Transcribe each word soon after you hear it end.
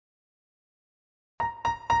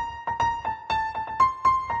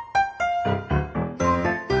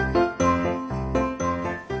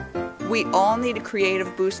We all need a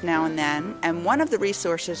creative boost now and then, and one of the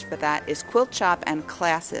resources for that is Quilt Shop and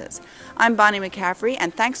classes. I'm Bonnie McCaffery,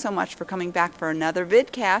 and thanks so much for coming back for another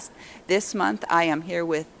VidCast. This month I am here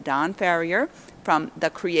with Dawn Farrier from the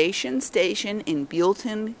Creation Station in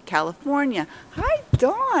Buellton, California. Hi,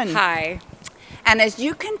 Dawn. Hi. And as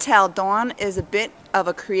you can tell, Dawn is a bit of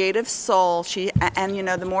a creative soul. And you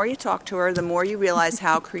know, the more you talk to her, the more you realize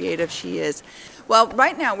how creative she is. Well,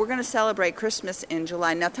 right now we're going to celebrate Christmas in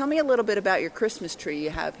July. Now tell me a little bit about your Christmas tree you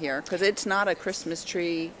have here, because it's not a Christmas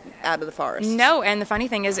tree out of the forest. No, and the funny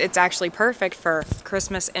thing is it's actually perfect for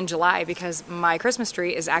Christmas in July because my Christmas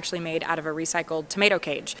tree is actually made out of a recycled tomato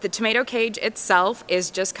cage. The tomato cage itself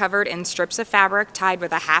is just covered in strips of fabric tied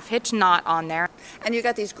with a half-hitch knot on there. And you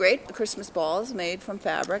got these great Christmas balls made from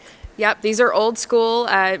fabric. Yep, these are old school.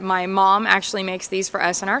 My mom actually makes these for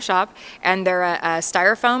us in our shop, and they're a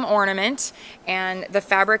styrofoam ornament, and the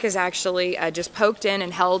fabric is actually just poked in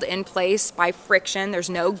and held in place by friction. There's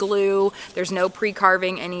no glue, there's no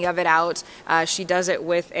pre-carving any of it out. She does it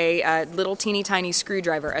with a little teeny tiny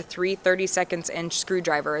screwdriver, a 3/32 inch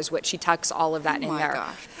screwdriver is what she tucks all of that in there.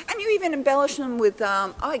 Gosh. And you even embellish them with,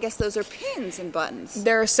 I guess those are pins and buttons.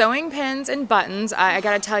 There are sewing pins and buttons. I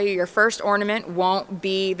got to tell you, your first ornament won't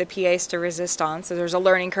be the pièce de resistance. So there's a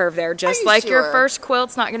learning curve there. Just like your first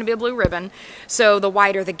quilt's not going to be a blue ribbon. So the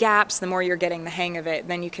wider the gaps, the more you're getting the hang of it.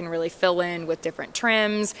 Then you can really fill in with different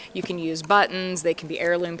trims. You can use buttons. They can be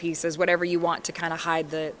heirloom pieces, whatever you want to kind of hide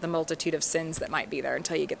the multitude of sins that might be there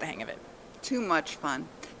until you get the hang of it. Too much fun.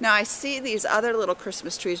 Now I see these other little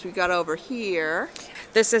Christmas trees we got over here.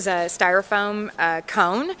 This is a styrofoam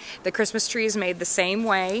cone. The Christmas tree is made the same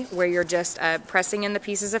way, where you're just pressing in the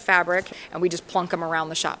pieces of fabric and we just plunk them around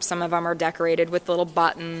the shop. Some of them are decorated with little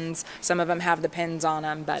buttons, some of them have the pins on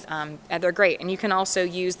them, but they're great. And you can also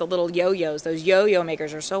use the little yo-yos. Those yo-yo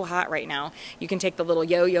makers are so hot right now. You can take the little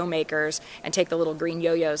yo-yo makers and take the little green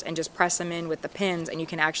yo-yos and just press them in with the pins, and you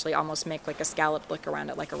can actually almost make like a scalloped look around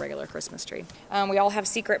it like a regular Christmas tree. We all have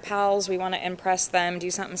secret pals. We want to impress them, do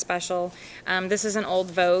something special. This is an old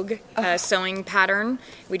Vogue sewing pattern.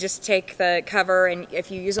 We just take the cover, and if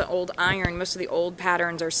you use an old iron, most of the old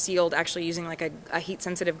patterns are sealed actually using like a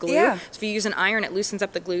heat-sensitive glue. Yeah. So if you use an iron, it loosens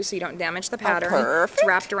up the glue so you don't damage the pattern. Perfect. It's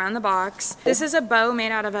wrapped around the box. This is a bow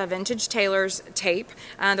made out of a vintage tailor's tape.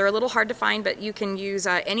 They're a little hard to find, but you can use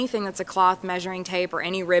anything that's a cloth measuring tape or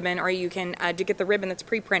any ribbon, or you can get the ribbon that's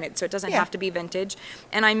pre-printed, so it doesn't have to be vintage.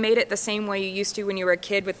 And I made it the same way you used to when you were a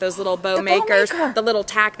kid with those little bow makers, the little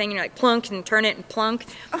tack thing, you're like plunk and turn it and plunk.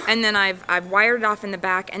 And then I've wired it off in the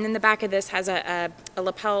back, and then the back of this has a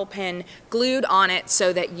lapel pin glued on it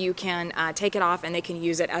so that you can take it off and they can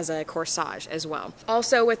use it as a corsage as well.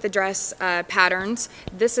 Also with the dress patterns,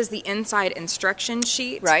 this is the inside instruction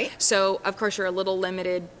sheet. Right. So of course you're a little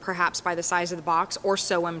limited perhaps by the size of the box, or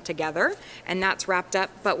sew them together, and that's wrapped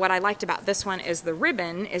up. But what I liked about this one is the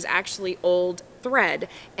ribbon is actually old thread,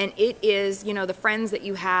 and it is, you know, the friends that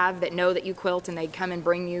you have that know that you quilt, and they come and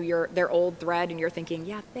bring you their old thread, and you're thinking,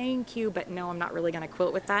 yeah, thank you, but no, I'm not really going to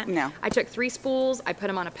quilt with that. No. I took 3 spools, I put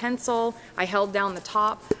them on a pencil, I held down the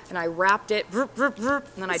top, and I wrapped it, and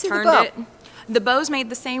then I turned it. The bow's made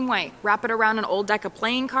the same way. Wrap it around an old deck of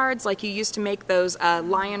playing cards like you used to make those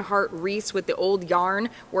lion heart wreaths with the old yarn.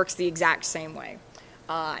 Works the exact same way.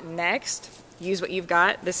 Next, use what you've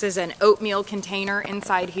got. This is an oatmeal container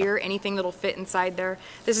inside here, anything that'll fit inside there.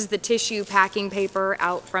 This is the tissue packing paper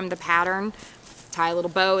out from the pattern. Tie a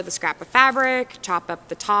little bow with a scrap of fabric, chop up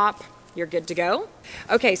the top, you're good to go.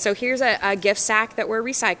 Okay, so here's a gift sack that we're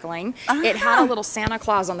recycling. It had a little Santa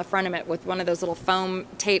Claus on the front of it with one of those little foam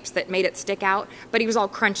tapes that made it stick out, but he was all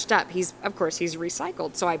crunched up. Of course, he's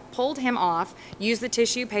recycled. So I pulled him off, used the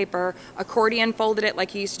tissue paper, accordion folded it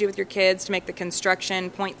like you used to do with your kids to make the construction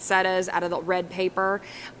poinsettias out of the red paper,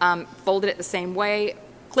 folded it the same way,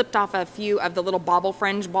 clipped off a few of the little bobble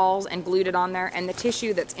fringe balls and glued it on there, and the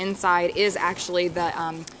tissue that's inside is actually the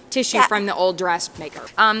tissue from the old dress maker.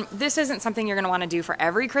 This isn't something you're going to want to do for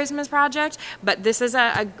every Christmas project, but this is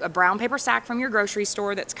a brown paper sack from your grocery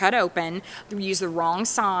store that's cut open. We use the wrong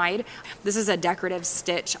side. This is a decorative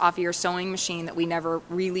stitch off of your sewing machine that we never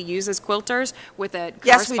really use as quilters with a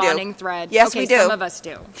corresponding thread. Yes, we do. Some of us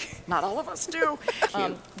do. Not all of us do.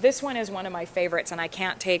 This one is one of my favorites, and I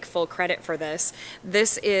can't take full credit for this.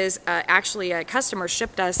 This is actually a customer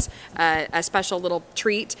shipped us a special little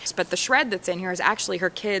treat, but the shred that's in here is actually her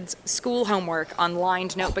kids' school homework on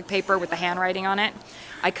lined notebook paper with the handwriting on it.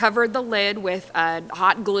 I covered the lid with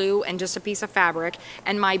hot glue and just a piece of fabric,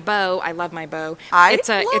 and my bow, I love my bow.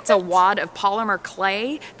 It's a wad of polymer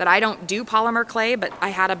clay that I don't do polymer clay, but I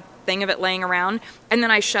had a thing of it laying around, and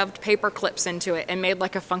then I shoved paper clips into it and made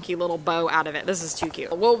like a funky little bow out of it. This is too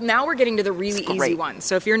cute. Well, now we're getting to the really easy ones.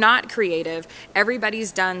 So if you're not creative,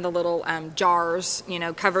 everybody's done the little jars, you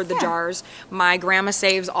know, covered the jars. My grandma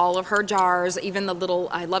saves all of her jars, even the little,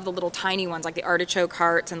 I love the little tiny ones like the artichoke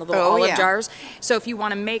hearts and the little olive jars. So if you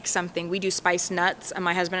want to make something, we do spiced nuts, and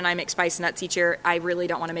my husband and I make spiced nuts each year. I really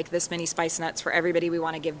don't want to make this many spiced nuts for everybody we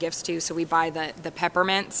want to give gifts to, so we buy the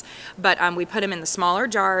peppermints, but we put them in the smaller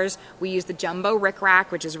jars. We use the jumbo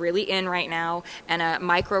rickrack, which is really in right now, and a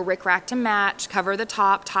micro rickrack to match, cover the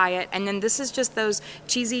top, tie it, and then this is just those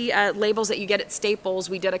cheesy labels that you get at Staples.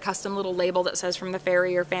 We did a custom little label that says from the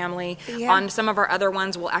Farrier family. On some of our other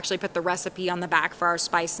ones, we'll actually put the recipe on the back for our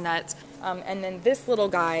spiced nuts. And then this little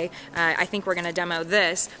guy, I think we're going to demo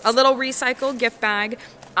this. A little recycled gift bag.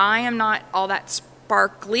 I am not all that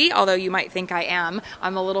sparkly, although you might think I am.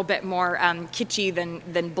 I'm a little bit more kitschy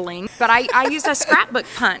than bling. But I used a scrapbook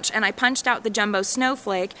punch, and I punched out the jumbo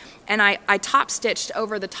snowflake, and I top stitched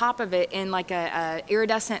over the top of it in like a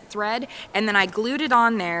iridescent thread, and then I glued it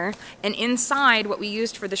on there, and inside what we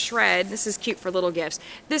used for the shred, this is cute for little gifts,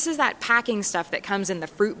 this is that packing stuff that comes in the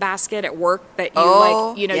fruit basket at work that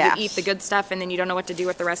you you eat the good stuff and then you don't know what to do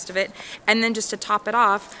with the rest of it. And then just to top it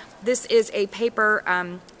off, this is a paper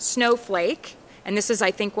snowflake. And this is, I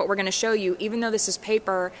think, what we're going to show you. Even though this is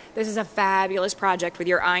paper, this is a fabulous project with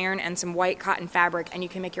your iron and some white cotton fabric, and you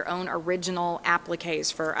can make your own original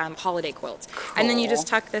appliques for holiday quilts. Cool. And then you just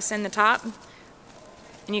tuck this in the top,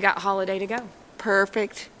 and you got holiday to go.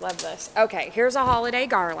 Perfect. Love this. Okay, here's a holiday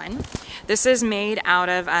garland. This is made out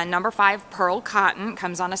of number 5 pearl cotton.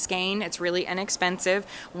 Comes on a skein. It's really inexpensive.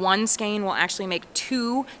 One skein will actually make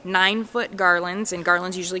 2 9-foot garlands, and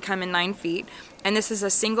garlands usually come in 9 feet. And this is a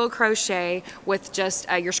single crochet with just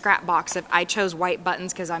your scrap box. I chose white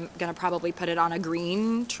buttons because I'm going to probably put it on a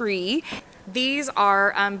green tree. These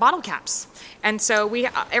are bottle caps. And so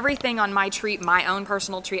everything on my treat, my own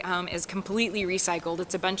personal treat home, is completely recycled.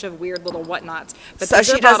 It's a bunch of weird little whatnots. But so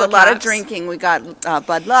she does a lot of drinking. We got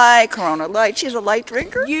Bud Light, Corona Light. She's a light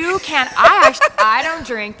drinker. You can. I don't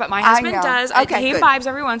drink, but my husband does. Okay, he vibes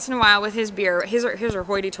every once in a while with his beer. His are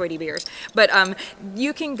hoity-toity beers. But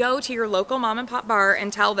you can go to your local mom and pop bar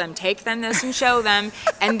and tell them, take them this and show them,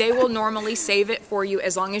 and they will normally save it for you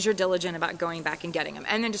as long as you're diligent about going back and getting them.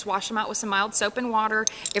 And then just wash them out with some mild soap and water.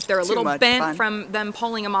 If they're a little bent from them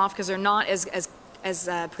pulling them off because they're not as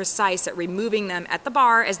precise at removing them at the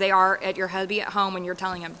bar as they are at your hubby at home when you're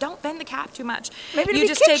telling them, don't bend the cap too much. Maybe you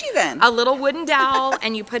just take a little wooden dowel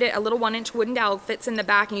and you put it, a little 1-inch wooden dowel fits in the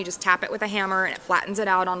back, and you just tap it with a hammer and it flattens it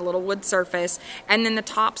out on a little wood surface. And then the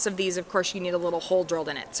tops of these, of course, you need a little hole drilled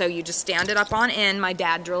in it. So you just stand it up on end. My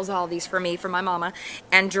dad drills all these for me, for my mama,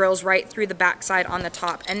 and drills right through the backside on the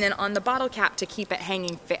top. And then on the bottle cap, to keep it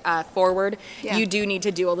hanging forward, you do need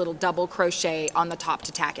to do a little double crochet on the top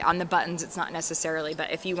to tack it. On the buttons, it's not necessarily,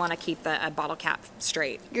 but if you want to keep the bottle cap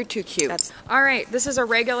straight. You're too cute. All right, this is a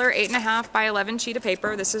regular 8.5 by 11 sheet of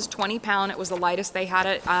paper. This is 20 pound. It was the lightest they had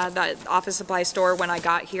at the office supply store when I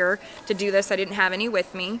got here to do this. I didn't have any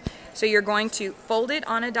with me. So you're going to fold it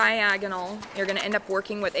on a diagonal. You're going to end up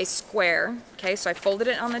working with a square. Okay, so I folded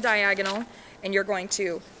it on the diagonal, and you're going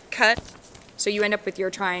to cut. So you end up with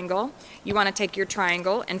your triangle. You want to take your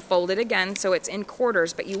triangle and fold it again so it's in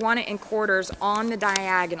quarters, but you want it in quarters on the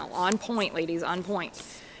diagonal. On point, ladies, on point.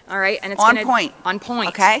 All right, and it's on point. On point.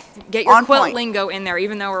 Okay. Get your quilt lingo in there,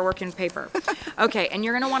 even though we're working paper. Okay, and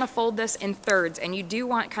you're going to want to fold this in thirds, and you do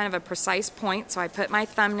want kind of a precise point, so I put my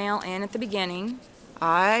thumbnail in at the beginning.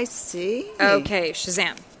 I see. Okay,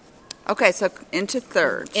 Shazam. Okay, so into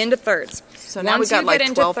thirds. Into thirds. So now we got like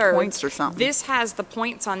 12 points or something. This has the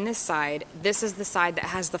points on this side. This is the side that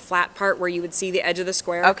has the flat part where you would see the edge of the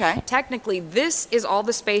square. Okay. Technically, this is all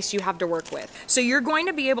the space you have to work with. So you're going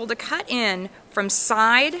to be able to cut in from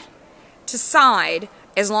side to side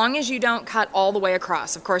as long as you don't cut all the way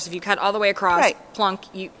across. Of course, if you cut all the way across, plunk,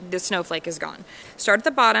 the snowflake is gone. Start at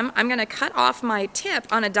the bottom. I'm going to cut off my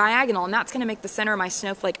tip on a diagonal, and that's going to make the center of my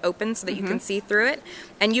snowflake open so that you can see through it.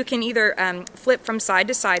 And you can either flip from side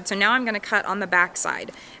to side. So now I'm going to cut on the back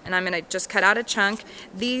side, and I'm going to just cut out a chunk.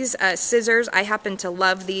 These scissors, I happen to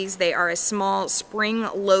love these. They are a small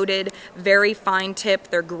spring-loaded, very fine tip.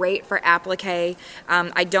 They're great for applique.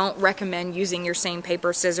 I don't recommend using your same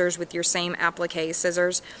paper scissors with your same applique scissors.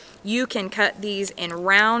 You can cut these in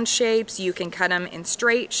round shapes, you can cut them in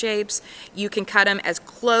straight shapes, you can cut them as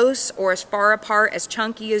close or as far apart, as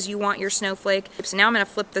chunky as you want your snowflake. So now I'm going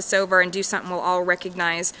to flip this over and do something we'll all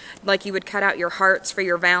recognize, like you would cut out your hearts for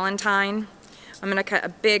your Valentine. I'm going to cut a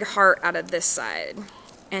big heart out of this side.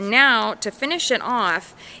 And now, to finish it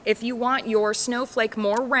off, if you want your snowflake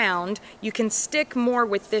more round, you can stick more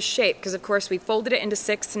with this shape, because of course we folded it into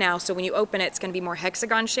 6 now, so when you open it, it's going to be more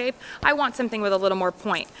hexagon shape. I want something with a little more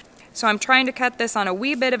point. So I'm trying to cut this on a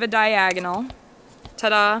wee bit of a diagonal.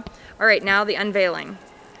 Ta-da! All right, now the unveiling.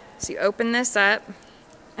 So you open this up,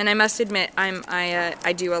 and I must admit,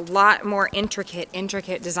 I do a lot more intricate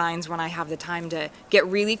designs when I have the time to get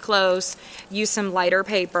really close, use some lighter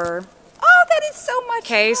paper. Oh, that is so much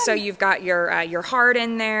Okay, fun. so you've got your heart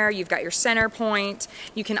in there, you've got your center point.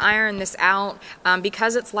 You can iron this out.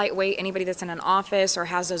 Because it's lightweight, anybody that's in an office or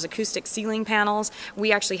has those acoustic ceiling panels,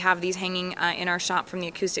 we actually have these hanging in our shop from the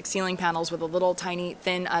acoustic ceiling panels with a little tiny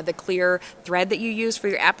thin, the clear thread that you use for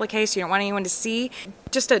your applique, so you don't want anyone to see,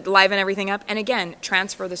 just to liven everything up. And again,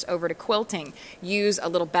 transfer this over to quilting. Use a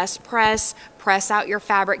little best press out your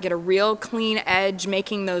fabric, get a real clean edge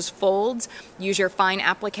making those folds. Use your fine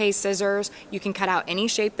applique scissors. You can cut out any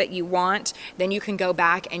shape that you want. Then you can go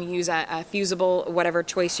back and use a fusible, whatever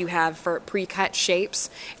choice you have for pre-cut shapes.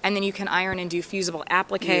 And then you can iron and do fusible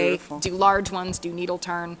applique, Beautiful. do large ones, do needle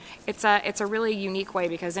turn. It's a really unique way,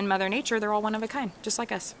 because in Mother Nature, they're all one of a kind, just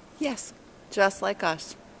like us. Yes, just like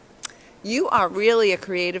us. You are really a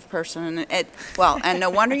creative person. And no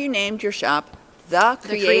wonder you named your shop The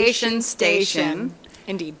Creation Station.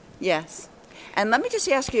 Indeed. Yes. And let me just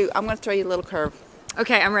ask you, I'm going to throw you a little curve.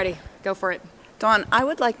 Okay, I'm ready. Go for it. Dawn, I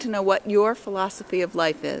would like to know what your philosophy of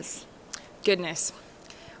life is. Goodness.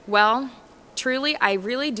 Well, truly, I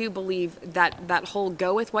really do believe that whole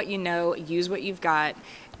go with what you know, use what you've got,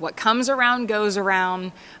 what comes around goes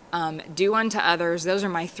around, do unto others. Those are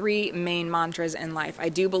my 3 main mantras in life. I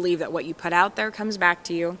do believe that what you put out there comes back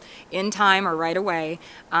to you in time or right away.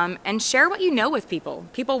 And share what you know with people.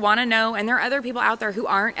 People want to know, and there are other people out there who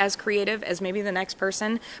aren't as creative as maybe the next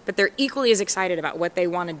person, but they're equally as excited about what they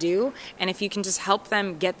want to do. And if you can just help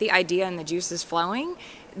them get the idea and the juices flowing,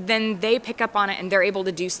 then they pick up on it and they're able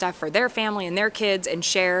to do stuff for their family and their kids and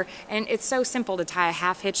share. And it's so simple to tie a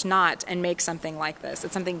half-hitch knot and make something like this.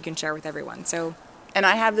 It's something you can share with everyone. And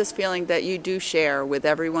I have this feeling that you do share with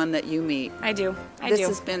everyone that you meet. I do. This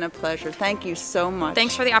has been a pleasure. Thank you so much.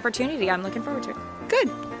 Thanks for the opportunity. I'm looking forward to it. Good.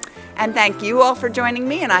 And thank you all for joining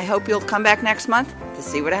me, and I hope you'll come back next month to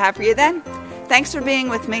see what I have for you then. Thanks for being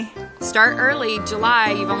with me. Start early,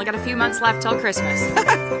 July. You've only got a few months left till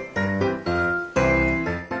Christmas.